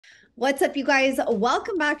What's up, you guys?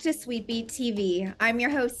 Welcome back to Sweet Beat TV. I'm your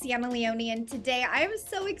host, Sienna Leone, and today I am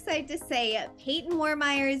so excited to say Payton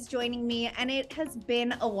Mooermeier is joining me, and it has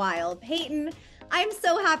been a while. Payton, I'm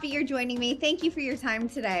so happy you're joining me. Thank you for your time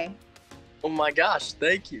today. Oh my gosh,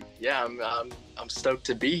 thank you. Yeah, I'm stoked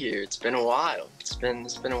to be here. It's been a while. It's been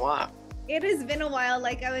a while. It has been a while.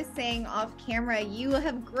 Like I was saying off camera, you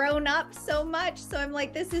have grown up so much. So I'm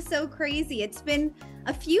like, this is so crazy. It's been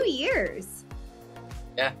a few years.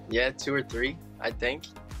 Yeah, 2 or 3, I think.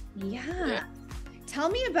 Yeah. Tell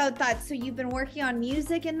me about that. So you've been working on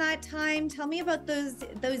music in that time. Tell me about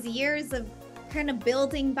those years of kind of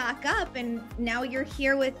building back up, and now you're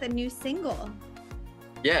here with a new single.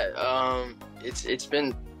 Yeah, it's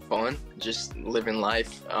been fun just living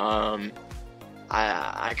life. I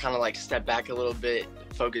kind of like stepped back a little bit,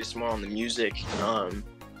 focused more on the music. It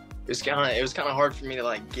was kind of hard for me to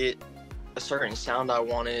like get a certain sound I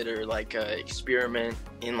wanted, or like experiment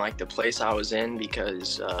in like the place I was in,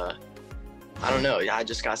 because I don't know, I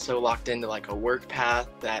just got so locked into like a work path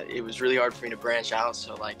that it was really hard for me to branch out.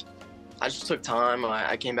 So like I just took time.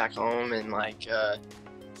 I came back home and like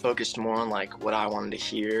focused more on like what I wanted to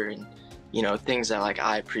hear, and things that like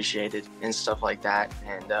I appreciated and stuff like that.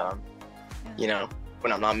 And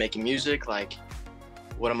when I'm not making music, like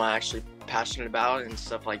what am I actually passionate about and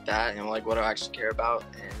stuff like that, and like what do I actually care about.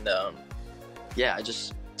 And I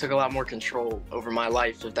just took a lot more control over my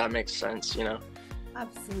life, if that makes sense.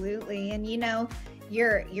 Absolutely. And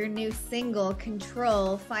your new single,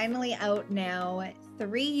 Control, finally out now,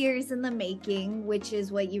 3 years in the making, which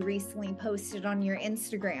is what you recently posted on your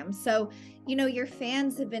Instagram. So your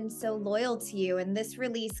fans have been so loyal to you, and this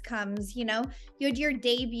release comes, you had your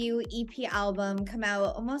debut EP album come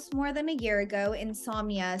out almost more than a year ago,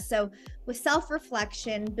 Insomnia. So with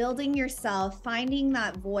self-reflection, building yourself, finding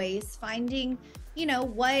that voice, finding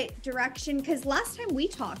what direction, because last time we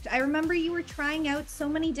talked, I remember you were trying out so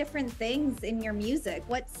many different things in your music,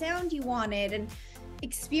 what sound you wanted, and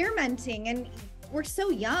experimenting. And we're so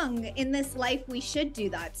young in this life, we should do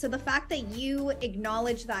that. So the fact that you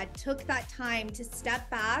acknowledge that, took that time to step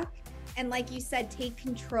back and, like you said, take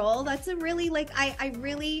control, that's a really, like,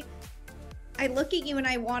 I look at you and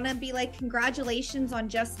I want to be like, congratulations on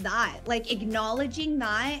just that, like acknowledging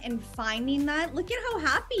that and finding that. Look at how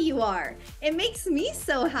happy you are. It makes me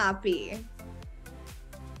so happy.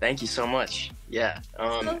 Thank you so much. Yeah.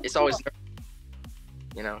 It's cool. always,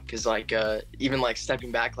 because like even like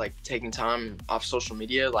stepping back, like taking time off social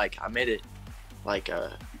media, like I made it like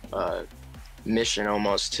a mission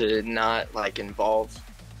almost to not like involve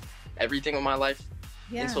everything in my life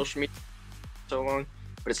in social media so long.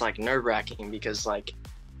 But it's like nerve-wracking, because like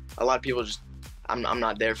a lot of people just, I'm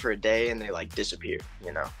not there for a day and they like disappear,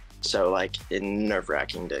 so like it's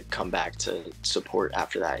nerve-wracking to come back to support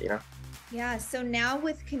after that. Yeah. So now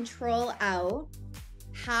with Control out,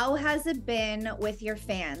 how has it been with your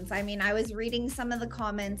fans? I mean, I was reading some of the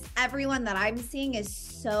comments. Everyone that I'm seeing is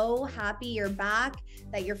so happy you're back,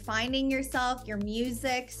 that you're finding yourself, your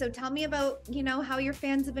music. So tell me about, how your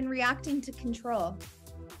fans have been reacting to Control.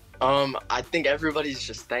 I think everybody's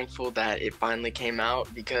just thankful that it finally came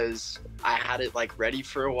out, because I had it like ready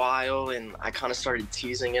for a while, and I kind of started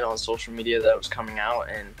teasing it on social media that it was coming out,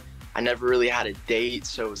 and I never really had a date.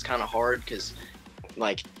 So it was kind of hard, because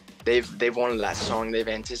like they've wanted that song. They've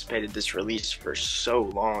anticipated this release for so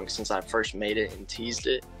long, since I first made it and teased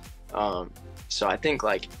it. So I think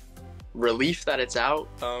like relief that it's out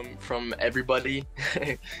from everybody,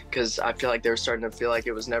 because I feel like they were starting to feel like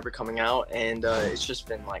it was never coming out, and it's just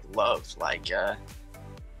been like love. Like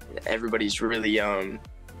everybody's really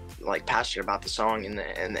like passionate about the song, and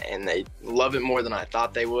they love it more than I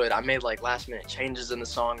thought they would. I made like last minute changes in the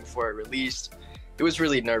song before it released. It was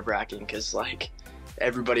really nerve-wracking, because like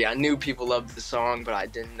I knew people loved the song, but I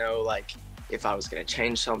didn't know like if I was gonna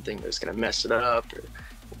change something that was gonna mess it up or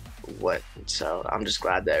what. So I'm just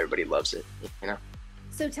glad that everybody loves it.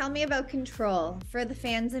 So tell me about Control. For the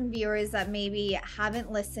fans and viewers that maybe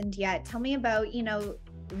haven't listened yet, tell me about,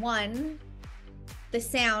 one, the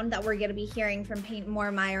sound that we're going to be hearing from Payton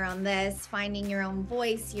Mooermeier on this, finding your own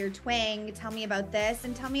voice, your twang. Tell me about this,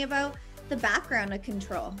 and tell me about the background of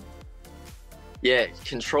Control. Yeah,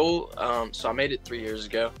 Control, so I made it 3 years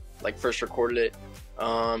ago, like first recorded it,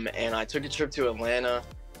 and I took a trip to Atlanta,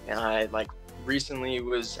 and I like recently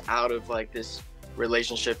was out of like this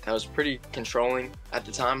relationship that was pretty controlling at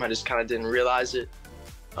the time. I just kind of didn't realize it,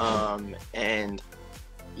 and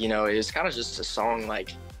it was kind of just a song,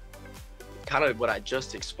 like kind of what I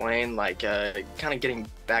just explained, like kind of getting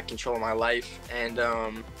back control of my life, and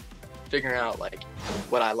figuring out like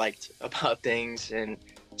what I liked about things, and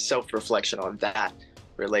self-reflection on that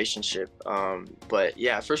relationship. But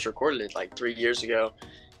yeah, I first recorded it like 3 years ago,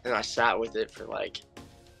 and I sat with it for like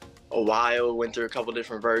a while, went through a couple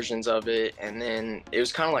different versions of it, and then it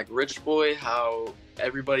was kind of like Rich Boy, how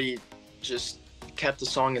everybody just kept the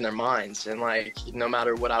song in their minds, and like no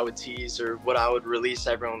matter what I would tease or what I would release,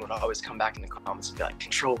 everyone would always come back in the comments and be like,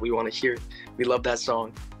 Control, we want to hear it, we love that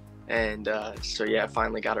song. And so yeah, I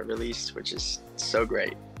finally got it released, which is so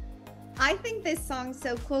great. I think this song's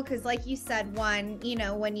so cool because, like you said, one, you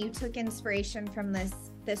know, when you took inspiration from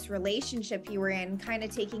this relationship you were in, kind of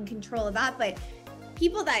taking control of that, but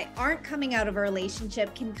people that aren't coming out of a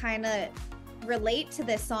relationship can kind of relate to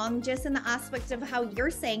this song just in the aspect of how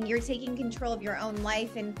you're saying you're taking control of your own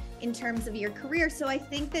life and in terms of your career. So I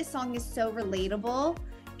think this song is so relatable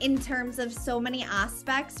in terms of so many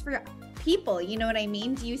aspects for people, you know what I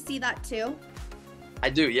mean? Do you see that too?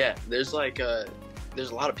 I do, yeah. There's like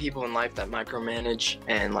there's a lot of people in life that micromanage,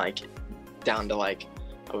 and like down to like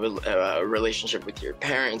a relationship with your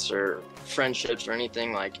parents or friendships or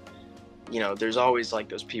anything, like, you know, there's always like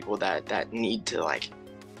those people that need to like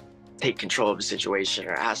take control of a situation,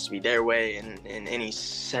 or it has to be their way in any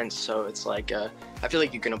sense. So it's like I feel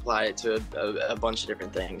like you can apply it to a bunch of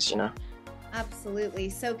different things, you know. Absolutely.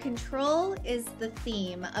 So control is the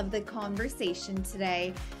theme of the conversation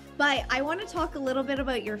today, but I want to talk a little bit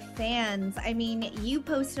about your fans. I mean, you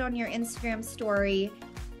posted on your Instagram story,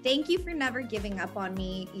 "Thank you for never giving up on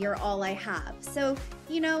me. You're all I have." So,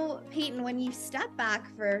 you know, Payton, when you step back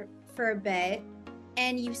for a bit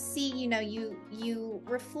and you see, you know, you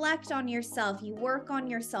reflect on yourself, you work on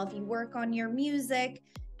yourself, you work on your music,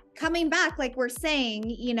 coming back, like we're saying,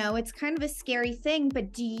 you know, it's kind of a scary thing, but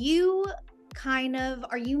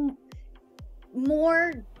are you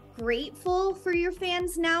more grateful for your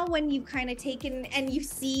fans now when you've kind of taken and you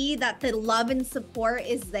see that the love and support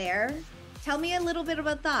is there? Tell me a little bit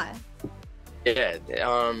about that. Yeah,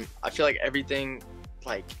 I feel like everything,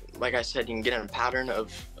 like I said, you can get in a pattern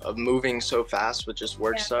of moving so fast with just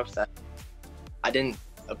work stuff that I didn't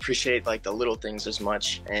appreciate like the little things as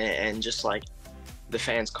much, and just like the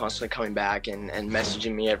fans constantly coming back and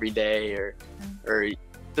messaging me every day, or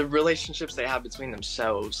the relationships they have between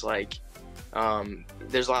themselves. Like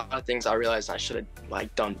there's a lot of things I realized I should have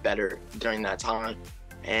like done better during that time,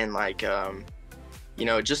 and like you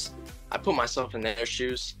know, just I put myself in their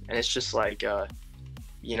shoes, and it's just like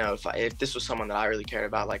you know, if this was someone that I really cared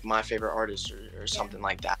about, like my favorite artist or something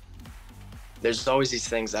like that, there's always these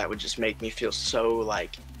things that would just make me feel so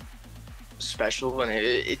like special, and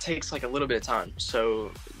it takes like a little bit of time.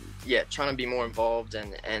 So yeah, trying to be more involved,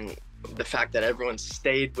 and the fact that everyone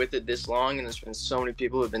stayed with it this long, and there's been so many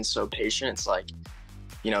people who have been so patient, it's like,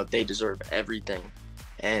 you know, they deserve everything.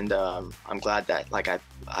 And I'm glad that like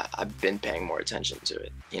I've been paying more attention to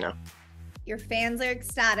it, you know. Your fans are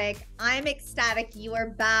ecstatic. I'm ecstatic. You are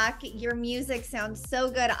back. Your music sounds so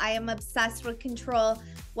good. I am obsessed with Control.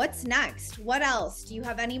 What's next? What else? Do you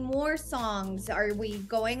have any more songs? Are we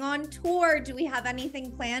going on tour? Do we have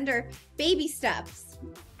anything planned, or baby steps?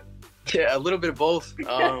 Yeah, a little bit of both.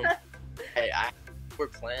 I were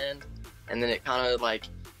planned, and then it kind of like,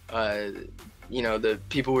 you know, the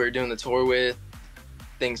people we were doing the tour with,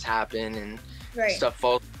 things happen and stuff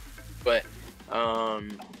falls. But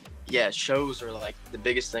yeah, shows are like the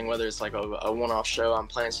biggest thing, whether it's like a one-off show. I'm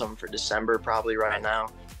playing something for December probably right now.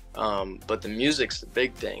 But the music's the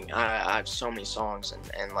big thing. I have so many songs,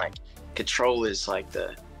 and like Control is like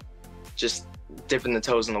just dipping the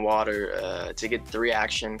toes in the water to get the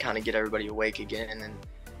reaction, kind of get everybody awake again. And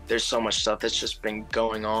there's so much stuff that's just been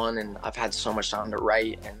going on, and I've had so much time to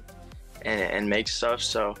write and make stuff.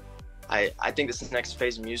 So I think this next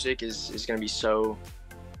phase of music is going to be so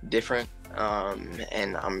different.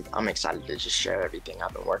 And I'm excited to just share everything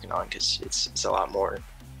I've been working on, because it's a lot more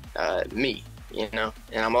me, you know,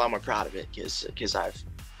 and I'm a lot more proud of it because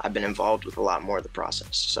I've been involved with a lot more of the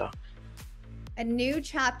process. So a new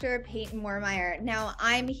chapter of Payton Mooermeier. Now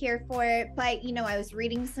I'm here for it, but you know, I was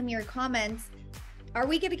reading some of your comments. Are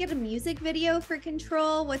we going to get a music video for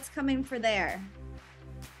Control? What's coming for there?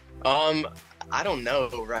 I don't know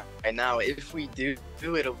right now. If we do,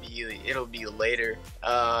 it'll be later.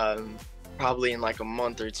 Probably in like a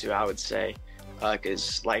month or two, I would say.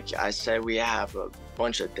 Because like I said, we have a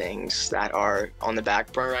bunch of things that are on the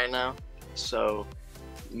back burner right now. So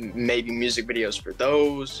maybe music videos for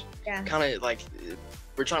those. Yeah. Kind of like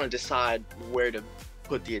we're trying to decide where to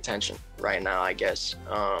put the attention right now, I guess.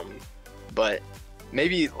 But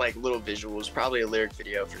maybe like little visuals, probably a lyric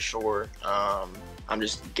video for sure. I'm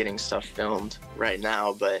just getting stuff filmed right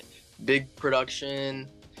now, but big production,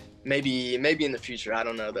 maybe in the future. I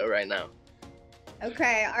don't know though right now.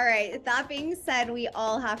 Okay, all right. That being said, we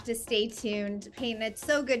all have to stay tuned. Payton, it's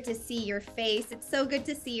so good to see your face. It's so good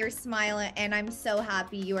to see your smile, and I'm so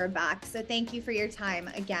happy you are back. So thank you for your time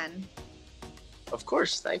again. Of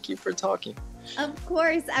course. Thank you for talking. Of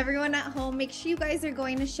course, everyone at home, make sure you guys are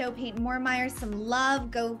going to show Payton Mooermeier some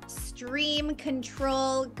love. Go stream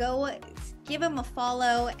Control. Go give him a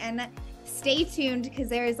follow and stay tuned because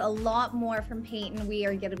there is a lot more from Payton we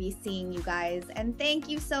are going to be seeing, you guys. And thank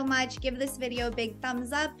you so much. Give this video a big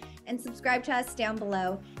thumbs up and subscribe to us down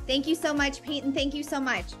below. Thank you so much, Payton. Thank you so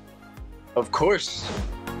much. Of course.